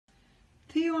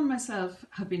Theo and myself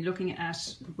have been looking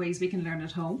at ways we can learn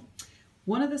at home.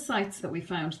 One of the sites that we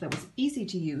found that was easy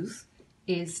to use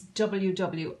is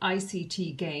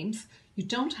WWICT Games. You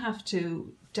don't have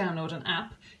to download an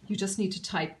app, you just need to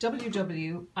type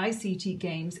WWICT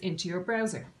Games into your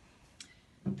browser.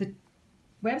 The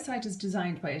website is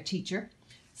designed by a teacher,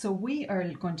 so we are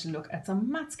going to look at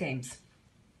some maths games.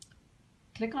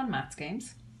 Click on Maths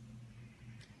Games.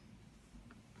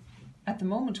 At the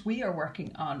moment we are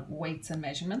working on weights and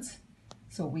measurements.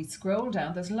 So we scroll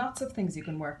down, there's lots of things you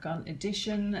can work on,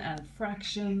 addition and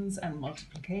fractions and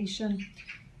multiplication,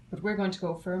 but we're going to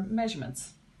go for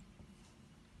measurements.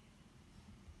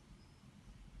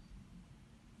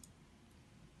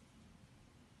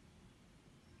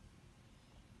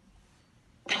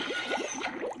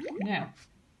 Now,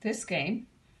 this game,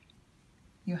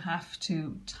 you have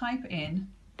to type in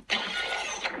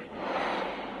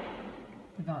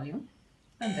the volume,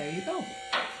 and there you go.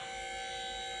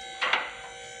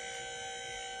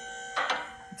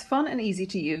 It's fun and easy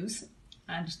to use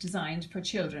and designed for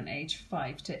children aged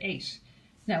 5 to 8.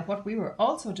 Now, what we were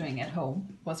also doing at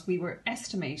home was we were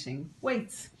estimating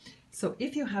weights. So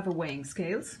if you have a weighing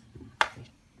scales,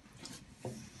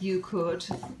 you could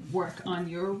work on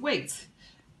your weights.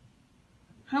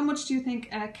 How much do you think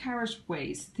a carrot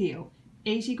weighs, Theo?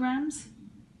 80 grams?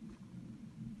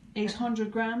 800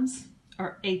 grams?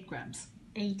 Or 8 grams?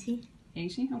 80.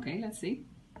 80? Okay, let's see.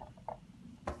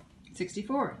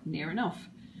 64, near enough.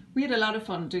 We had a lot of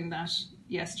fun doing that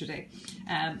yesterday,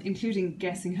 including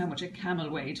guessing how much a camel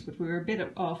weighed, but we were a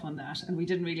bit off on that and we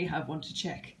didn't really have one to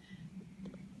check.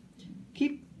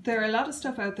 There are a lot of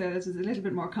stuff out there that is a little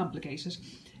bit more complicated,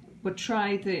 but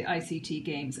try the ICT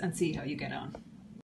games and see how you get on.